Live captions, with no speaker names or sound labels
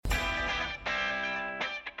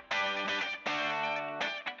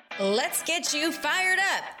Let's get you fired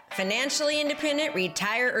up. Financially independent,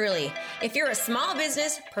 retire early. If you're a small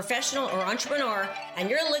business, professional, or entrepreneur,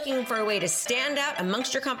 and you're looking for a way to stand out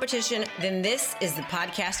amongst your competition, then this is the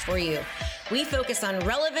podcast for you. We focus on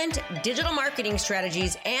relevant digital marketing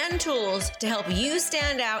strategies and tools to help you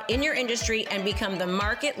stand out in your industry and become the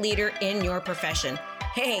market leader in your profession.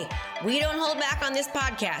 Hey, we don't hold back on this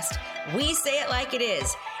podcast. We say it like it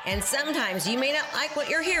is. And sometimes you may not like what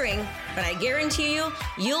you're hearing, but I guarantee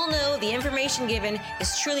you'll know the information given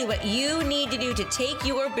is truly what you need to do to take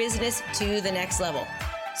your business to the next level.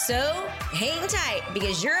 So hang tight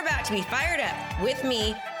because you're about to be fired up with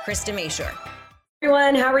me, Krista Mashore.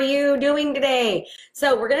 Everyone, how are you doing today?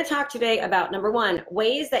 So we're going to talk today about, number one,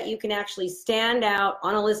 ways that you can actually stand out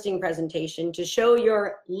on a listing presentation to show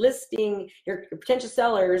your listing, your potential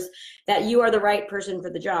sellers, that you are the right person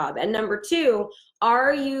for the job. And number two,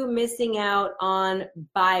 are you missing out on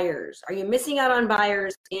buyers? Are you missing out on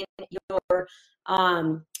buyers in your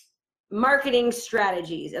marketing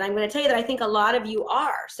strategies? And I'm going to tell you that I think a lot of you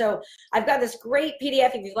are. So I've got this great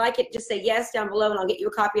PDF. If you like it, just say yes down below and I'll get you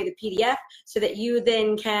a copy of the PDF so that you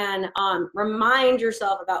then can remind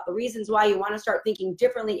yourself about the reasons why you want to start thinking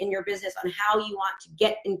differently in your business on how you want to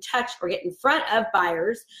get in touch or get in front of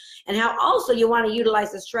buyers, and how also you want to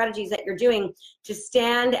utilize the strategies that you're doing to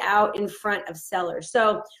stand out in front of sellers.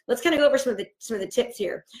 So let's kind of go over some of the tips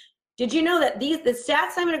here. Did you know that the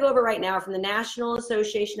stats I'm going to go over right now are from the National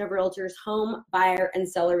Association of Realtors Home Buyer and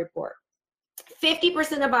Seller Report?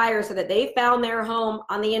 50% of buyers said that they found their home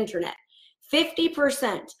on the internet.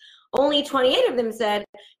 50%. Only 28 of them said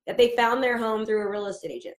that they found their home through a real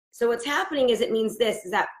estate agent. So what's happening is it means this,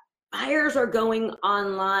 is that buyers are going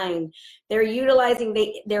online. They're utilizing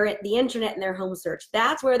the internet in their home search.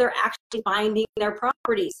 That's where they're actually finding their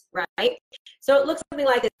properties, right? So it looks something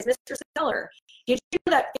like this. Mr. Seller, did you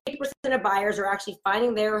know that 50% of buyers are actually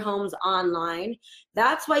finding their homes online?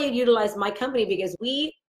 That's why you utilize my company, because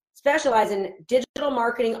we specialize in digital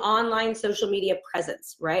marketing, online social media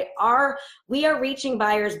presence, right? We are reaching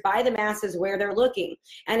buyers by the masses where they're looking.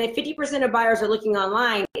 And if 50% of buyers are looking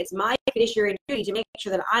online, it's my fiduciary duty to make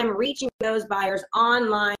sure that I'm reaching those buyers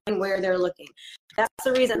online where they're looking. That's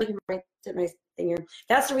the reason, I'm looking for my thing here.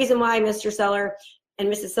 That's the reason why, Mr. Seller and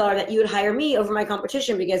Mrs. Seller, that you would hire me over my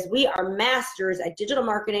competition, because we are masters at digital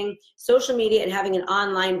marketing, social media, and having an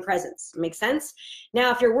online presence. Make sense?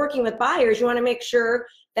 Now, if you're working with buyers, you want to make sure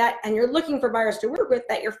that, and you're looking for buyers to work with,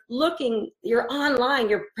 that you're online,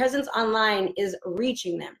 your presence online is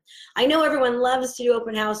reaching them. I know everyone loves to do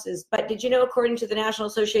open houses, but did you know, according to the National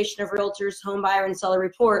Association of Realtors Home Buyer and Seller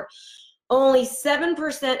Report, only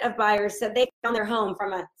 7% of buyers said they found their home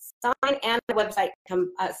from a sign and a website,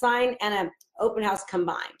 a sign and an open house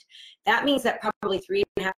combined. That means that probably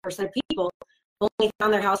 3.5% of people only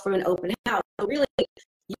found their house from an open house. So really,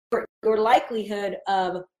 your likelihood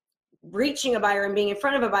of reaching a buyer and being in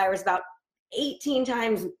front of a buyer is about 18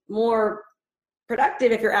 times more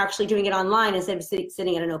productive if you're actually doing it online instead of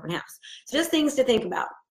sitting at an open house. So just things to think about.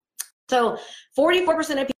 So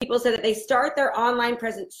 44% of people said that they start their online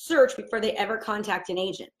presence search before they ever contact an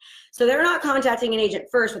agent. So they're not contacting an agent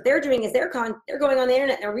first. What they're doing is they're going on the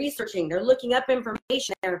internet, they're researching, they're looking up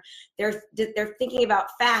information, they're thinking about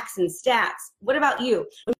facts and stats. What about you?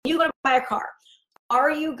 When you go to buy a car,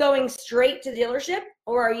 are you going straight to the dealership,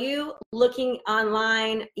 or are you looking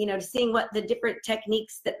online, seeing what the different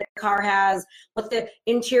techniques that the car has, what the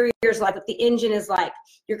interior is like, what the engine is like?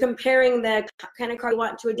 You're comparing the kind of car you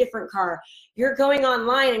want to a different car. You're going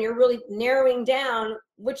online and you're really narrowing down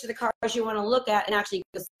which of the cars you want to look at and actually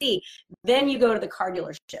go see. Then you go to the car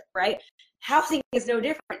dealership, right? Housing is no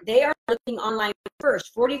different. They are looking online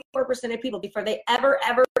first. 44% of people before they ever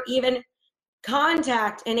even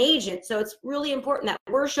contact an agent. So it's really important that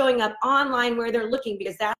we're showing up online where they're looking,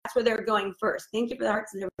 because that's where they're going first. Thank you for the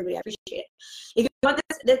hearts and everybody. I appreciate it. If you want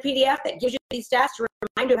this PDF that gives you these stats to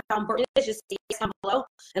remind you of how important it is, just see it down below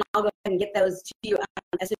and I'll go ahead and get those to you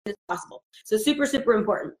as soon as possible. So super, super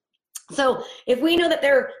important. So if we know that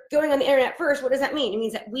they're going on the internet first, what does that mean? It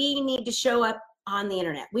means that we need to show up on the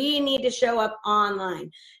internet. We need to show up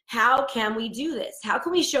online. How can we do this? How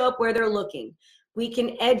can we show up where they're looking? We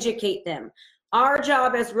can educate them. Our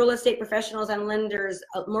job as real estate professionals and lenders,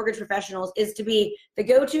 mortgage professionals, is to be the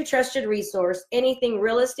go-to trusted resource, anything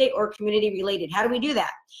real estate or community related. How do we do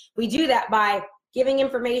that? We do that by giving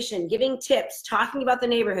information, giving tips, talking about the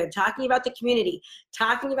neighborhood, talking about the community,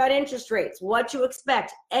 talking about interest rates, what to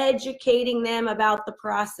expect, educating them about the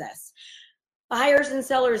process. Buyers and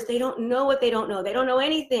sellers, they don't know what they don't know. They don't know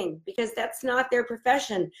anything because that's not their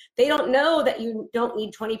profession. They don't know that you don't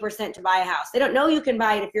need 20% to buy a house. They don't know you can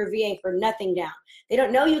buy it if you're VA for nothing down. They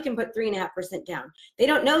don't know you can put 3.5% down. They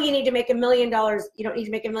don't know you need to make $1 million. You don't need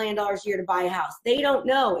to make $1 million a year to buy a house. They don't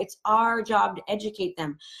know. It's our job to educate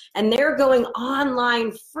them. And they're going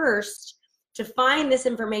online first to find this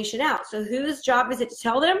information out. So whose job is it to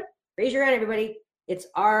tell them? Raise your hand, everybody. It's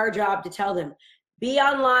our job to tell them. Be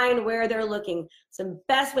online where they're looking. It's the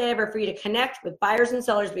best way ever for you to connect with buyers and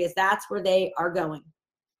sellers because that's where they are going.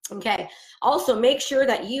 Okay. Also, make sure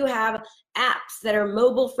that you have apps that are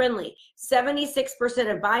mobile friendly.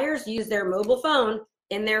 76% of buyers use their mobile phone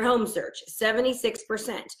in their home search,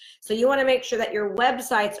 76%. So you want to make sure that your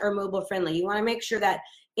websites are mobile friendly. You want to make sure that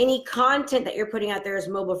any content that you're putting out there is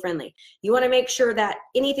mobile friendly. You want to make sure that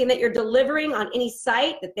anything that you're delivering on any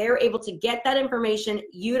site, that they're able to get that information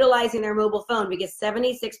utilizing their mobile phone, because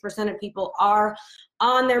 76% of people are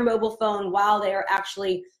on their mobile phone while they're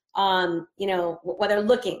actually, while they're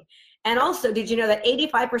looking. And also, did you know that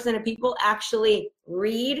 85% of people actually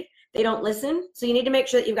read? They don't listen. So you need to make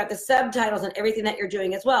sure that you've got the subtitles on everything that you're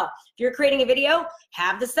doing as well. If you're creating a video,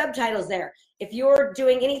 have the subtitles there. If you're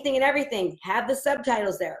doing anything and everything, have the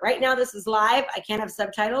subtitles there. Right now, this is live. I can't have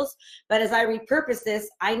subtitles, but as I repurpose this,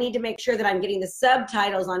 I need to make sure that I'm getting the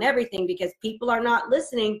subtitles on everything because people are not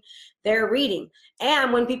listening, they're reading.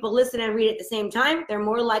 And when people listen and read at the same time, they're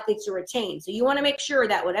more likely to retain. So you want to make sure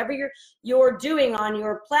that whatever you're doing on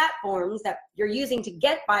your platforms that you're using to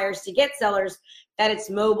get buyers, to get sellers, that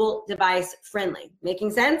it's mobile device friendly.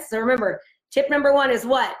 Making sense? So remember, tip number 1 is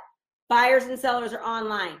what? Buyers and sellers are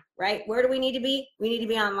online, right? Where do we need to be? We need to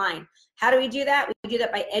be online. How do we do that? We do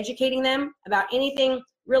that by educating them about anything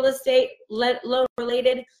real estate, loan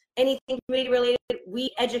related, anything community related.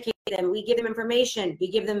 We educate them. We give them information.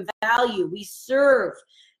 We give them value. We serve.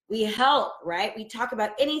 We help, right? We talk about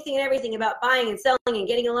anything and everything about buying and selling and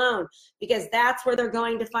getting a loan because that's where they're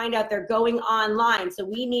going to find out. They're going online. So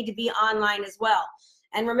we need to be online as well.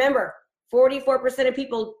 And remember, 44% of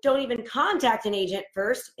people don't even contact an agent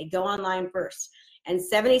first. They go online first. And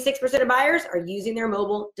 76% of buyers are using their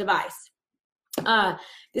mobile device.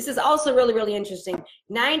 This is also really, really interesting.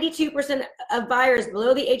 92% of buyers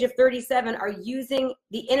below the age of 37 are using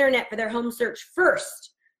the internet for their home search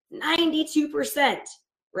first. 92%.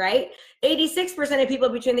 Right? 86% of people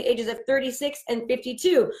between the ages of 36 and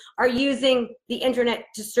 52 are using the internet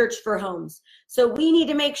to search for homes. So we need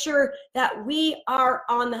to make sure that we are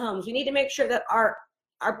on the homes. We need to make sure that our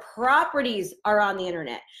properties are on the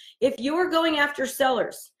internet. If you're going after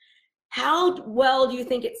sellers, how well do you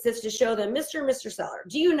think it sits to show them, Mr. and Mr. Seller?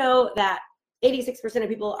 Do you know that 86% of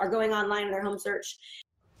people are going online in their home search?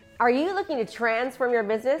 Are you looking to transform your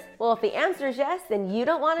business? Well, if the answer is yes, then you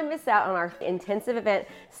don't want to miss out on our intensive event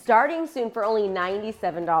starting soon for only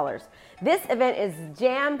 $97. This event is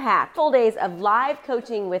jam-packed, full days of live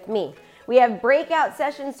coaching with me. We have breakout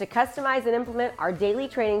sessions to customize and implement our daily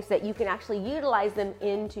trainings so that you can actually utilize them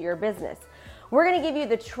into your business. We're going to give you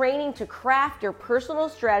the training to craft your personal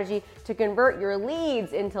strategy to convert your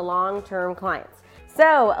leads into long-term clients.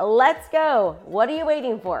 So let's go. What are you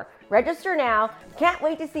waiting for? Register now. Can't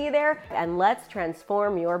wait to see you there, and let's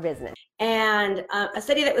transform your business. And a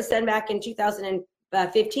study that was done back in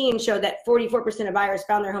 2015 showed that 44% of buyers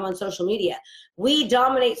found their home on social media. We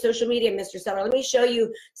dominate social media, Mr. Seller. Let me show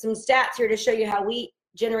you some stats here to show you how we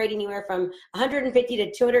generate anywhere from 150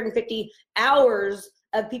 to 250 hours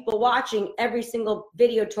of people watching every single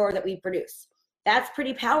video tour that we produce. That's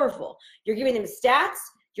pretty powerful. You're giving them stats,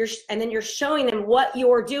 and then you're showing them what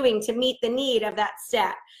you're doing to meet the need of that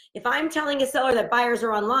stat. If I'm telling a seller that buyers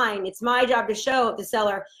are online, it's my job to show the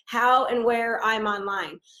seller how and where I'm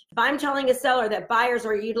online. If I'm telling a seller that buyers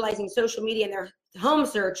are utilizing social media in their home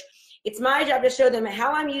search, it's my job to show them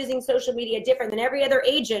how I'm using social media different than every other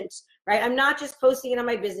agent, right? I'm not just posting it on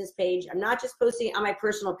my business page. I'm not just posting it on my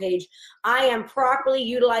personal page. I am properly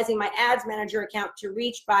utilizing my ads manager account to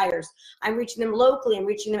reach buyers. I'm reaching them locally. I'm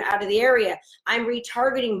reaching them out of the area. I'm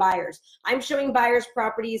retargeting buyers. I'm showing buyers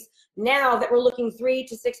properties now that were looking 3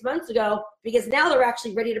 to 6 months ago because now they're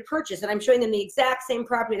actually ready to purchase, and I'm showing them the exact same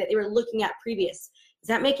property that they were looking at previous. Is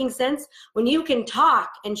that making sense? When you can talk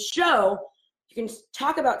and show, you can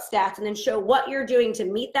talk about stats and then show what you're doing to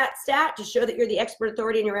meet that stat, to show that you're the expert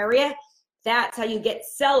authority in your area. That's how you get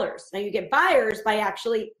sellers. Now you get buyers by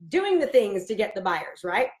actually doing the things to get the buyers,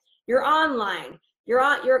 right? You're online.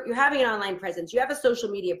 You're having an online presence. You have a social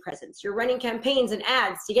media presence. You're running campaigns and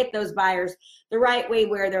ads to get those buyers the right way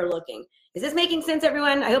where they're looking. Is this making sense,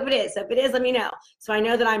 everyone? I hope it is. So if it is, let me know. So I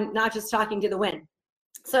know that I'm not just talking to the wind.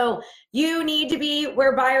 So you need to be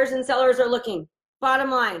where buyers and sellers are looking.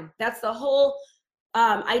 Bottom line, that's the whole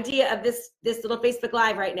idea of this little Facebook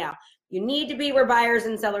Live right now. You need to be where buyers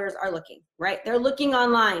and sellers are looking, right? They're looking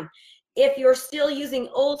online. If you're still using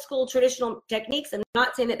old school traditional techniques, I'm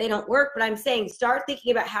not saying that they don't work, but I'm saying start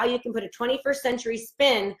thinking about how you can put a 21st century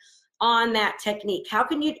spin on that technique. How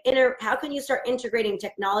can you start integrating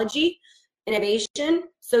technology, innovation,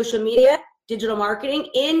 social media, digital marketing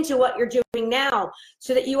into what you're doing now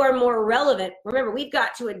so that you are more relevant? Remember, we've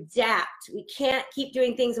got to adapt. We can't keep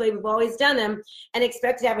doing things the way we've always done them and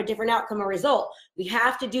expect to have a different outcome or result. We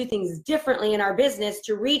have to do things differently in our business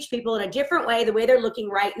to reach people in a different way, the way they're looking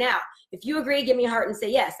right now. If you agree, give me a heart and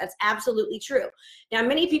say yes. That's absolutely true. Now,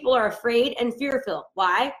 many people are afraid and fearful.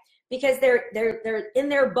 Why? Because they're in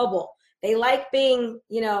their bubble. They like being,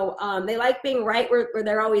 they like being right where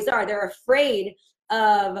they always are. They're afraid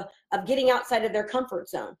of getting outside of their comfort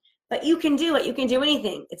zone. But you can do it. You can do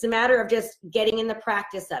anything. It's a matter of just getting in the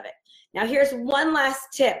practice of it. Now, here's one last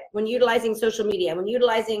tip when utilizing social media, when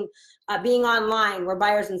utilizing being online where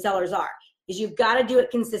buyers and sellers are, is you've got to do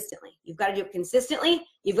it consistently. You've got to do it consistently.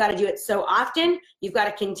 You've got to do it so often. You've got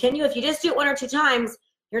to continue. If you just do it 1 or 2 times,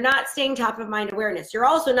 you're not staying top of mind awareness. You're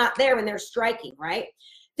also not there when they're striking, right?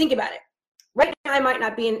 Think about it. Right now, I might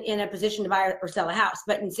not be in a position to buy or sell a house,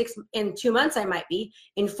 but in 2 months, I might be.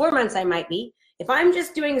 In 4 months, I might be. If I'm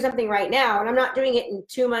just doing something right now and I'm not doing it in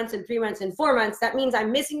 2 months and 3 months and 4 months, that means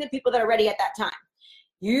I'm missing the people that are ready at that time.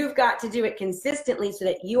 You've got to do it consistently so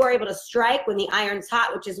that you are able to strike when the iron's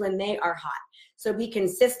hot, which is when they are hot. So be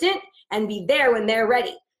consistent and be there when they're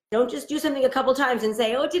ready. Don't just do something a couple times and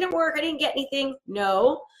say, oh, it didn't work, I didn't get anything.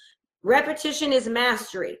 No, repetition is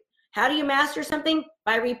mastery. How do you master something?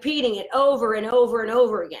 By repeating it over and over and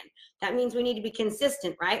over again. That means we need to be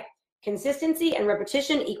consistent, right? Consistency and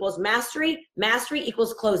repetition equals mastery. Mastery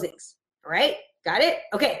equals closings. All right? Got it?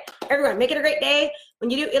 Okay, everyone, make it a great day. When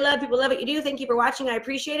you do it, love people love what you do. Thank you for watching. I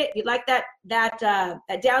appreciate it. If you'd like that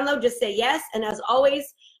download, just say yes. And as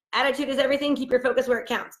always, attitude is everything. Keep your focus where it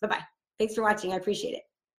counts. Bye-bye. Thanks for watching. I appreciate it.